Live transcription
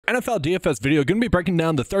NFL DFS video, going to be breaking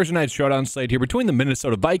down the Thursday night showdown slate here between the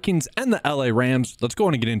Minnesota Vikings and the LA Rams. Let's go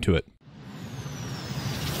on and get into it.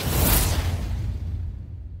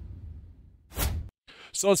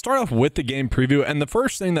 So let's start off with the game preview, and the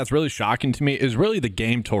first thing that's really shocking to me is really the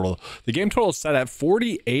game total. The game total is set at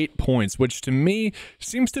 48 points, which to me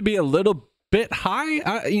seems to be a little bit high.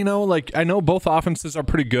 I know both offenses are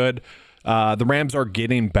pretty good. The Rams are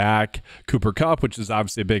getting back Cooper Kupp, which is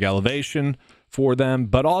obviously a big elevation for them,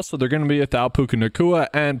 but also they're going to be without Puka Nacua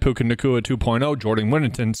and Puka Nacua 2.0, Jordan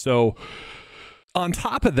Whittington. So on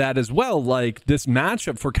top of that as well, like, this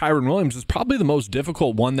matchup for Kyren Williams is probably the most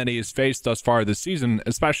difficult one that he has faced thus far this season,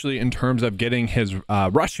 especially in terms of getting his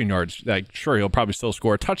rushing yards. Like, sure, he'll probably still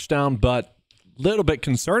score a touchdown, but a little bit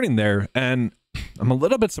concerning there. And I'm a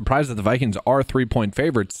little bit surprised that the Vikings are 3-point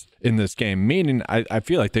favorites in this game, meaning I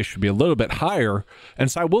feel like they should be a little bit higher. And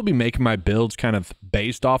so I will be making my builds kind of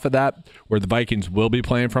based off of that, where the Vikings will be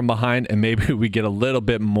playing from behind, and maybe we get a little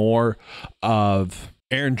bit more of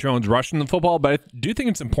Aaron Jones rushing the football. But I do think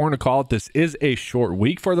it's important to call it, this is a short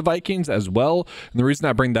week for the Vikings as well. And the reason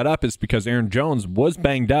I bring that up is because Aaron Jones was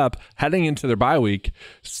banged up heading into their bye week,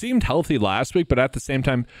 seemed healthy last week, but at the same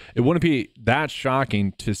time, it wouldn't be that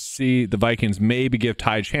shocking to see the Vikings maybe give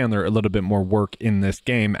Ty Chandler a little bit more work in this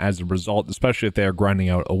game as a result, especially if they are grinding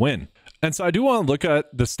out a win. And so I do want to look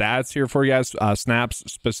at the stats here for you guys, snaps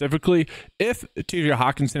specifically. If TJ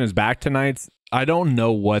Hawkinson is back tonight, I don't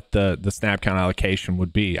know what the snap count allocation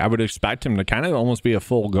would be. I would expect him to kind of almost be a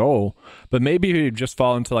full go, but maybe he'd just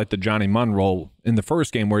fall into like the Johnny Munn role in the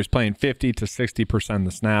first game where he's playing 50 to 60% of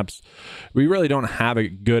the snaps. We really don't have a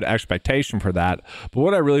good expectation for that. But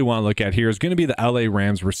what I really want to look at here is going to be the LA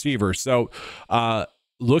Rams receiver. So,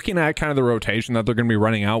 looking at kind of the rotation that they're going to be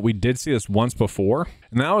running out, we did see this once before,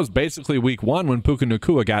 and that was basically week 1 when Puka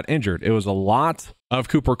Nacua got injured. It was a lot of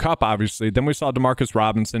Cooper Kupp, obviously. Then we saw Demarcus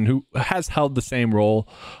Robinson, who has held the same role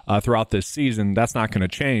throughout this season. That's not going to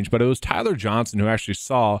change, but it was Tyler Johnson who actually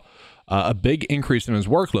saw a big increase in his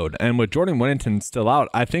workload. And with Jordan Whittington still out,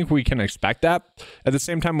 I think we can expect that. At the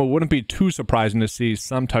same time, it wouldn't be too surprising to see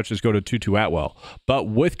some touches go to Tutu Atwell. But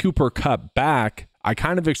with Cooper Kupp back, I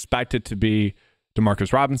kind of expect it to be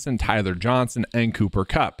Demarcus Robinson, Tyler Johnson, and Cooper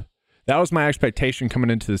Kupp. That was my expectation coming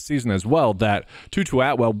into the season as well, that Tutu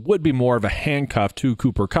Atwell would be more of a handcuff to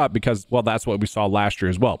Cooper Kupp because, well, that's what we saw last year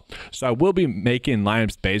as well. So I will be making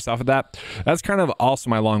lineups based off of that. That's kind of also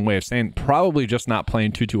my long way of saying probably just not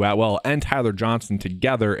playing Tutu Atwell and Tyler Johnson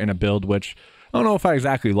together in a build, which I don't know if I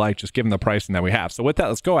exactly like, just given the pricing that we have. So with that,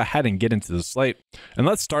 let's go ahead and get into the slate. And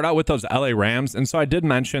let's start out with those LA Rams. And so I did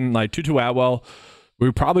mention, like, Tutu Atwell,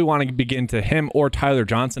 we probably want to begin to him or Tyler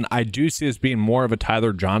Johnson. I do see this being more of a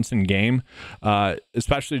Tyler Johnson game,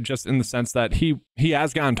 especially just in the sense that he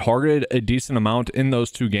has gotten targeted a decent amount in those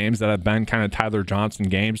 2 games that have been kind of Tyler Johnson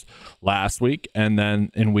games last week and then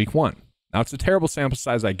in week 1. Now, it's a terrible sample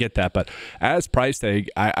size, I get that, but as price tag,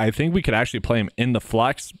 I think we could actually play him in the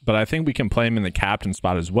flex, but I think we can play him in the captain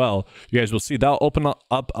spot as well. You guys will see that'll open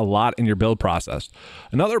up a lot in your build process.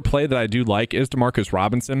 Another play that I do like is Demarcus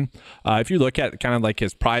Robinson. If you look at kind of like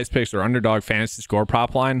his PrizePicks or Underdog fantasy score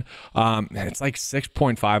prop line, it's like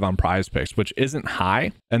 6.5 on PrizePicks, which isn't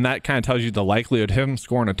high, and that kind of tells you the likelihood of him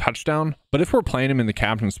scoring a touchdown. But if we're playing him in the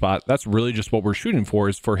captain spot, that's really just what we're shooting for,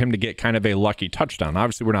 is for him to get kind of a lucky touchdown.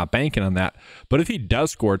 Obviously, we're not banking on that. But if he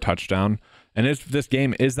does score a touchdown, and if this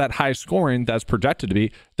game is that high scoring that's projected to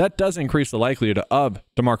be, that does increase the likelihood of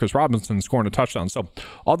Demarcus Robinson scoring a touchdown. So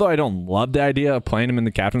although I don't love the idea of playing him in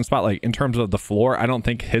the captain spot, like in terms of the floor, I don't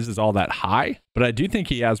think his is all that high. But I do think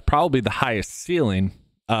he has probably the highest ceiling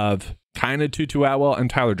of kind of Tutu Atwell and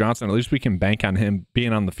Tyler Johnson. At least we can bank on him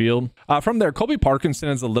being on the field. From there, Colby Parkinson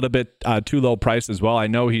is a little bit too low price as well. I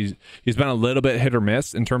know he's been a little bit hit or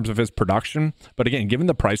miss in terms of his production, but again, given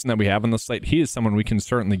the pricing that we have on the slate, he is someone we can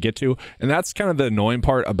certainly get to. And that's kind of the annoying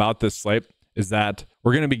part about this slate, is that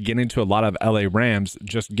we're going to be getting to a lot of LA Rams,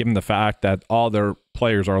 just given the fact that all their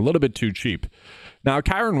players are a little bit too cheap. Now,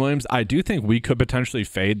 Kyren Williams, I do think we could potentially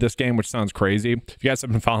fade this game, which sounds crazy. If you guys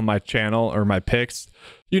have been following my channel or my picks,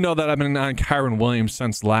 you know that I've been on Kyren Williams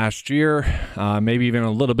since last year, maybe even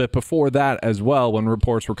a little bit before that as well, when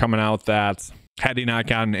reports were coming out that had he not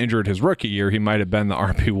gotten injured his rookie year, he might have been the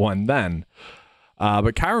RB1 then.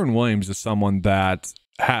 But Kyren Williams is someone that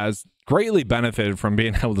has greatly benefited from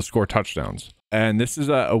being able to score touchdowns. And this is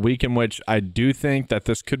a week in which I do think that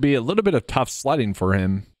this could be a little bit of tough sledding for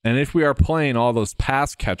him. And if we are playing all those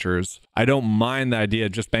pass catchers, I don't mind the idea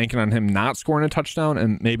of just banking on him not scoring a touchdown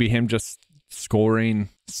and maybe him just scoring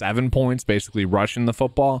 7 points, basically rushing the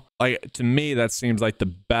football. Like, to me, that seems like the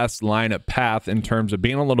best lineup path in terms of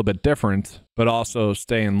being a little bit different, but also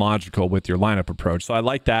staying logical with your lineup approach. So I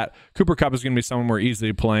like that. Cooper Kupp is going to be someone we're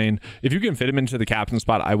easily playing. If you can fit him into the captain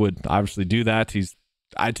spot, I would obviously do that.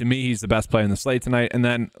 To me, he's the best player in the slate tonight. And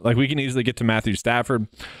then, like, we can easily get to Matthew Stafford.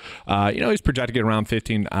 He's projected at around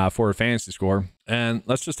 15 for a fantasy score. And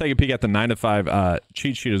let's just take a peek at the 9-to-5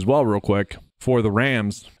 cheat sheet as well real quick for the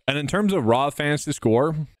Rams. And in terms of raw fantasy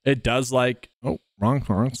score, it does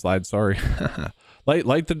wrong slide, sorry.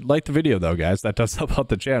 like the video though, guys. That does help out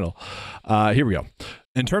the channel. Here we go.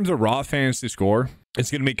 In terms of raw fantasy score,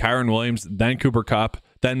 it's going to be Kyron Williams, then Cooper Kupp,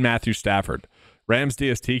 then Matthew Stafford. Rams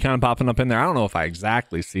DST kind of popping up in there. I don't know if I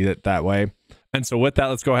exactly see it that way. And so with that,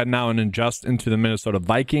 let's go ahead now and adjust into the Minnesota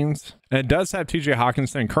Vikings. And it does have TJ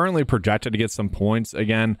Hawkinson currently projected to get some points.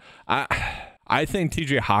 Again, I think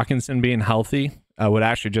TJ Hawkinson being healthy would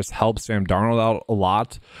actually just help Sam Darnold out a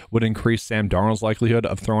lot, would increase Sam Darnold's likelihood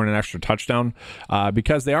of throwing an extra touchdown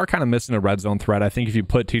because they are kind of missing a red zone threat. I think if you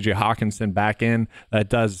put TJ Hawkinson back in, that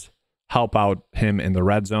does help out him in the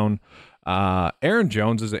red zone. Aaron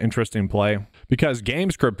Jones is an interesting play because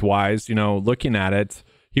game script wise, looking at it,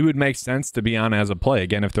 he would make sense to be on as a play.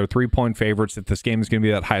 Again, if they're 3-point favorites, if this game is going to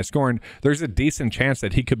be that high scoring, there's a decent chance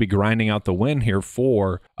that he could be grinding out the win here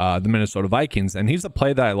for the Minnesota Vikings. And he's a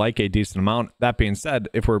play that I like a decent amount. That being said,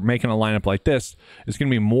 if we're making a lineup like this, it's going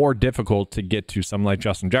to be more difficult to get to someone like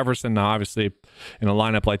Justin Jefferson. Now, obviously, in a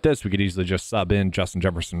lineup like this, we could easily just sub in Justin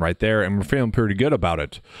Jefferson right there, and we're feeling pretty good about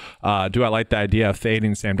it. Do I like the idea of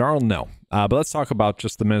fading Sam Darnold? No. But let's talk about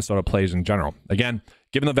just the Minnesota plays in general. Again,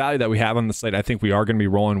 given the value that we have on the slate, I think we are going to be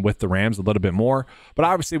rolling with the Rams a little bit more. But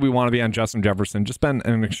obviously, we want to be on Justin Jefferson. Just been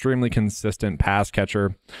an extremely consistent pass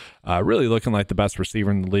catcher. Really looking like the best receiver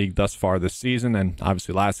in the league thus far this season, and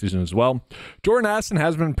obviously last season as well. Jordan Addison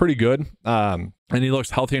has been pretty good, and he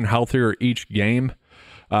looks healthier and healthier each game.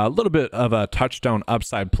 A little bit of a touchdown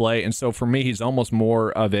upside play. And so for me, he's almost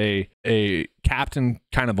more of a captain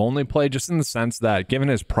kind of only play, just in the sense that given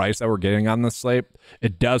his price that we're getting on this slate,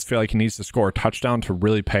 it does feel like he needs to score a touchdown to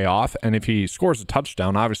really pay off. And if he scores a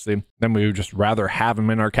touchdown, obviously, then we would just rather have him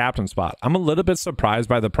in our captain spot. I'm a little bit surprised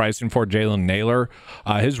by the pricing for Jalen Naylor.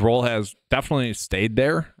 His role has definitely stayed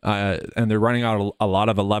there, and they're running out a lot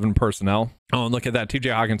of 11 personnel. Oh, and look at that.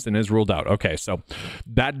 TJ Hawkinson is ruled out. Okay, so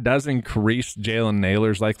that does increase Jalen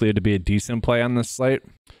Naylor's likelihood to be a decent play on this slate,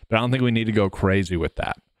 but I don't think we need to go crazy with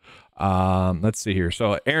that. Let's see here.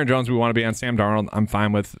 So Aaron Jones, we want to be on. Sam Darnold, I'm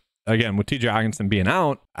fine with. Again, with TJ Hawkinson being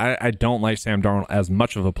out, I don't like Sam Darnold as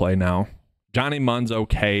much of a play now. Johnny Munn's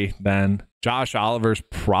okay then. Josh Oliver's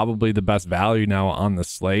probably the best value now on the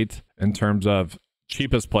slate in terms of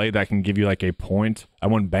cheapest play that can give you like a point. I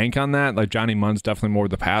wouldn't bank on that. Like, Johnny Munn's definitely more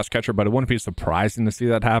the pass catcher, but it wouldn't be surprising to see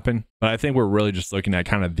that happen. But I think we're really just looking at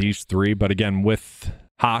kind of these three. But again, with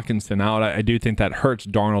Hawkinson out, I do think that hurts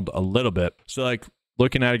Darnold a little bit. So like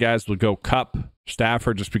looking at it, guys, we'll go Kupp,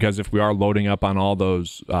 Stafford, just because if we are loading up on all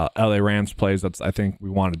those LA Rams plays, I think we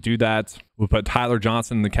want to do that. We'll put Tyler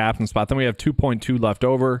Johnson in the captain spot. Then we have 2.2 left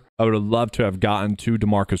over. I would have loved to have gotten to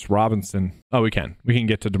Demarcus Robinson. Oh, we can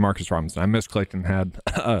get to Demarcus Robinson. I misclicked and had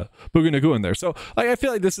Boogie Nagu in there. So like, I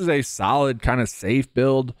feel like this is a solid kind of safe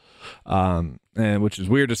build, and which is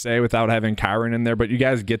weird to say without having Kyron in there, but you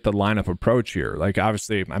guys get the lineup approach here. Like,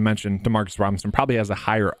 obviously, I mentioned Demarcus Robinson probably has a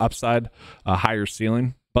higher upside, a higher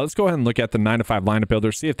ceiling. But let's go ahead and look at the 9-to-5 lineup builder,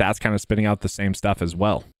 see if that's kind of spitting out the same stuff as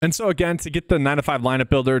well. And so again, to get the 9-to-5 lineup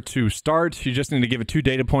builder to start, you just need to give it 2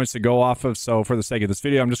 data points to go off of. So for the sake of this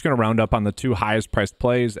video, I'm just going to round up on the 2 highest priced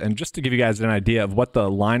plays, and just to give you guys an idea of what the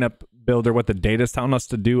lineup builder, what the data is telling us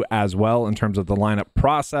to do as well in terms of the lineup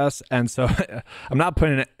process. And so I'm not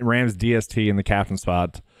putting Rams DST in the captain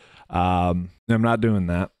spot. I'm not doing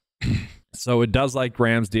that. So it does like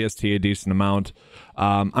Rams DST a decent amount.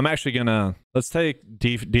 I'm actually gonna, let's take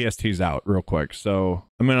DSTs out real quick. So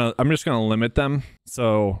I'm just gonna limit them.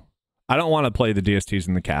 So I don't want to play the DSTs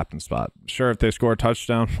in the captain spot. Sure, if they score a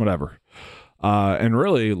touchdown, whatever. And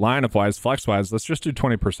really, lineup wise, flex wise, let's just do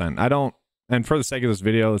 20%. I don't, and for the sake of this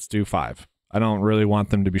video, let's do 5. I don't really want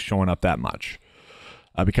them to be showing up that much.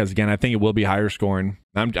 Because again, I think it will be higher scoring.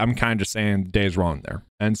 I'm kind of just saying the day's wrong there.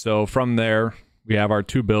 And so from there, we have our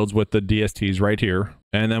 2 builds with the DSTs right here.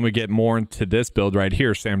 And then we get more into this build right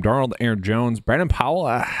here. Sam Darnold, Aaron Jones, Brandon Powell.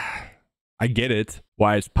 I get it.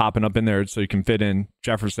 Why it's popping up in there so you can fit in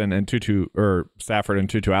Jefferson and Stafford and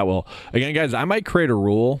Tutu Atwell. Again, guys, I might create a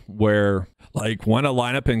rule where like when a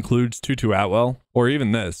lineup includes Tutu Atwell, or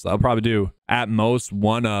even this, I'll probably do at most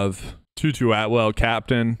one of Tutu Atwell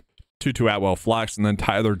captain, Tutu Atwell flex, and then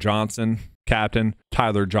Tyler Johnson captain,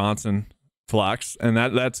 Tyler Johnson flex. And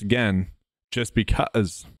that's again, just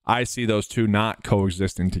because I see those two not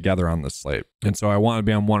coexisting together on this slate. And so I want to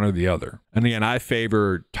be on one or the other. And again, I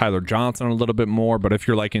favor Tyler Johnson a little bit more, but if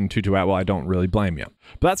you're liking Tutu Atwell, I don't really blame you.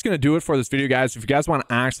 But that's going to do it for this video, guys. If you guys want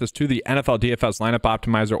access to the NFL DFS lineup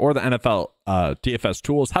optimizer or the NFL DFS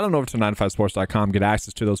tools, head on over to 9to5sports.com, get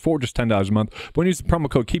access to those for just $10 a month. When you use the promo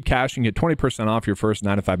code KeepCash, you can get 20% off your first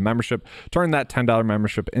 9to5 membership. Turn that $10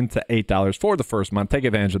 membership into $8 for the first month. Take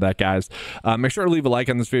advantage of that, guys. Make sure to leave a like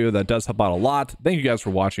on this video. That does help out a lot. Thank you guys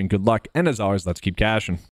for watching. Good luck. And as always, let's keep cashing.